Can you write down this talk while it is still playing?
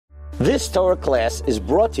This Torah class is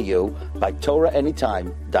brought to you by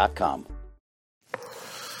TorahAnytime.com.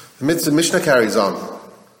 The mitzvah Mishnah carries on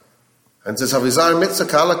and says, "Havizar mitzvah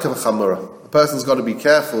kala k'v'chamura." The person's got to be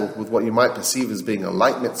careful with what you might perceive as being a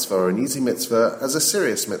light mitzvah or an easy mitzvah as a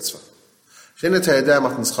serious mitzvah. You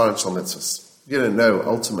don't know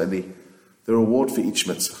ultimately the reward for each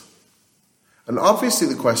mitzvah, and obviously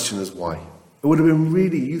the question is why. It would have been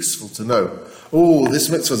really useful to know, this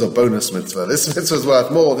mitzvah is a bonus mitzvah, this mitzvah is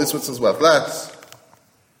worth more, this mitzvah is worth less.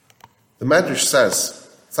 The Medrash says,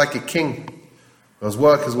 it's like a king whose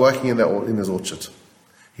work is working in his orchard.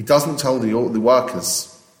 He doesn't tell the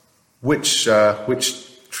workers which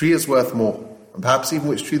tree is worth more, and perhaps even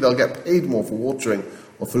which tree they'll get paid more for watering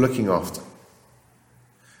or for looking after.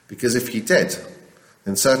 Because if he did,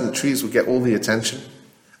 then certain trees would get all the attention,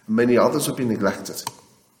 and many others would be neglected.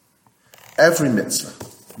 Every mitzvah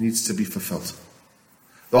needs to be fulfilled.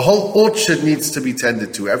 The whole orchard needs to be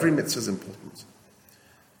tended to. Every mitzvah is important.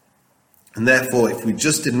 And therefore, if we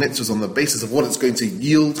just did mitzvahs on the basis of what it's going to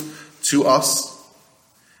yield to us,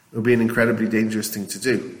 it would be an incredibly dangerous thing to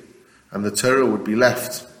do. And the Torah would be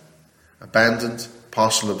left abandoned,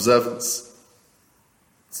 partial observance.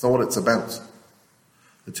 It's not what it's about.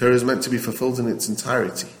 The Torah is meant to be fulfilled in its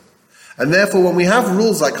entirety. And therefore, when we have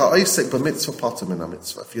rules like ha'osek b'mitzvah patur min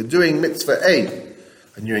ha'mitzvah, if you're doing mitzvah A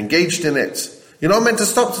and you're engaged in it, you're not meant to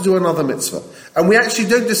stop to do another mitzvah. And we actually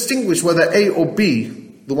don't distinguish whether A or B,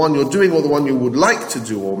 the one you're doing or the one you would like to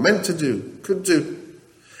do or meant to do, could do,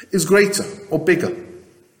 is greater or bigger.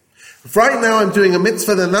 If right now I'm doing a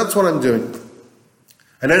mitzvah, then that's what I'm doing.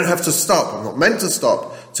 I don't have to stop. I'm not meant to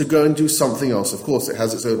stop to go and do something else. Of course, it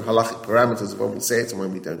has its own halachic parameters of when we say it and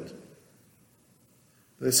when we don't.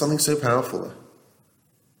 There's something so powerful there.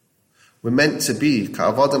 We're meant to be the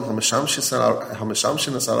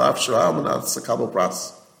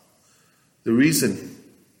reason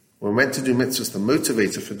we're meant to do mitzvahs, the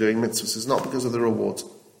motivator for doing mitzvahs, is not because of the reward.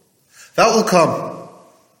 That will come.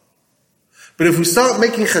 But if we start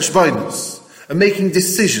making cheshbonos and making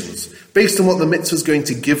decisions based on what the mitzvah is going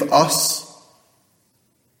to give us,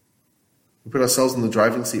 we put ourselves in the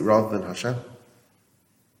driving seat rather than Hashem.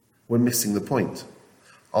 We're missing the point.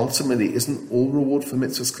 Ultimately, isn't all reward for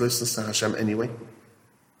mitzvahs closeness to Hashem anyway?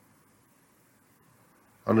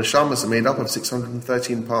 Our neshamas are made up of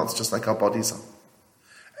 613 parts, just like our bodies are.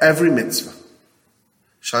 Every mitzvah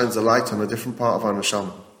shines a light on a different part of our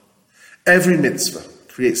neshama. Every mitzvah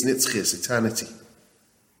creates nitzchias, eternity.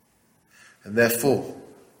 And therefore,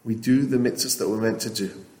 we do the mitzvahs that we're meant to do,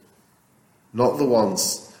 not the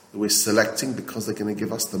ones that we're selecting because they're going to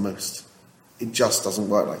give us the most. It just doesn't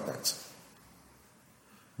work like that.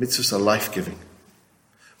 Mitzvahs are life-giving.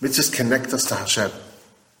 Mitzvahs connect us to Hashem.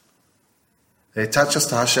 They attach us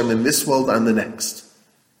to Hashem in this world and the next.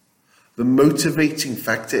 The motivating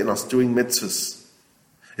factor in us doing mitzvahs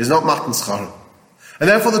is not matan schara. And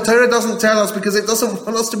therefore the Torah doesn't tell us because it doesn't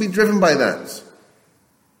want us to be driven by that.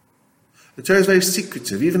 The Torah is very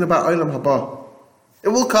secretive, even about Olam Haba. It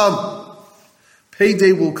will come.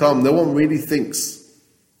 Payday will come. No one really thinks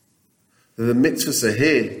that the mitzvahs are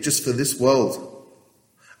here just for this world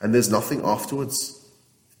and there's nothing afterwards.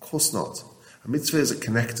 Of course not. A mitzvah is a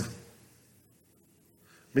connector.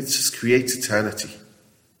 Mitzvahs create eternity.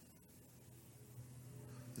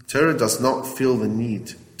 The Torah does not feel the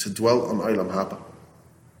need to dwell on Olam Haba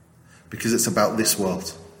because it's about this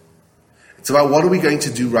world. It's about what are we going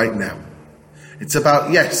to do right now. It's about,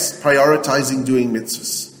 yes, prioritizing doing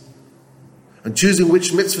mitzvahs and choosing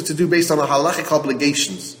which mitzvah to do based on our halachic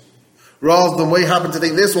obligations rather than we happen to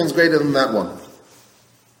think this one's greater than that one.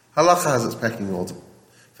 Halacha has its pecking order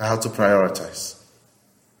for how to prioritize.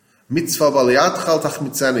 Mitzvah b'aliyatchal tach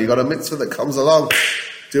mitzenu. You got a mitzvah that comes along,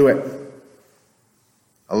 do it.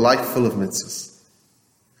 A life full of mitzvahs.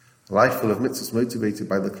 A life full of mitzvahs motivated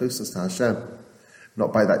by the closeness to Hashem,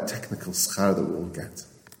 not by that technical schar that we all get.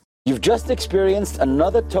 You've just experienced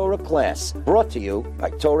another Torah class brought to you by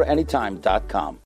TorahAnytime.com.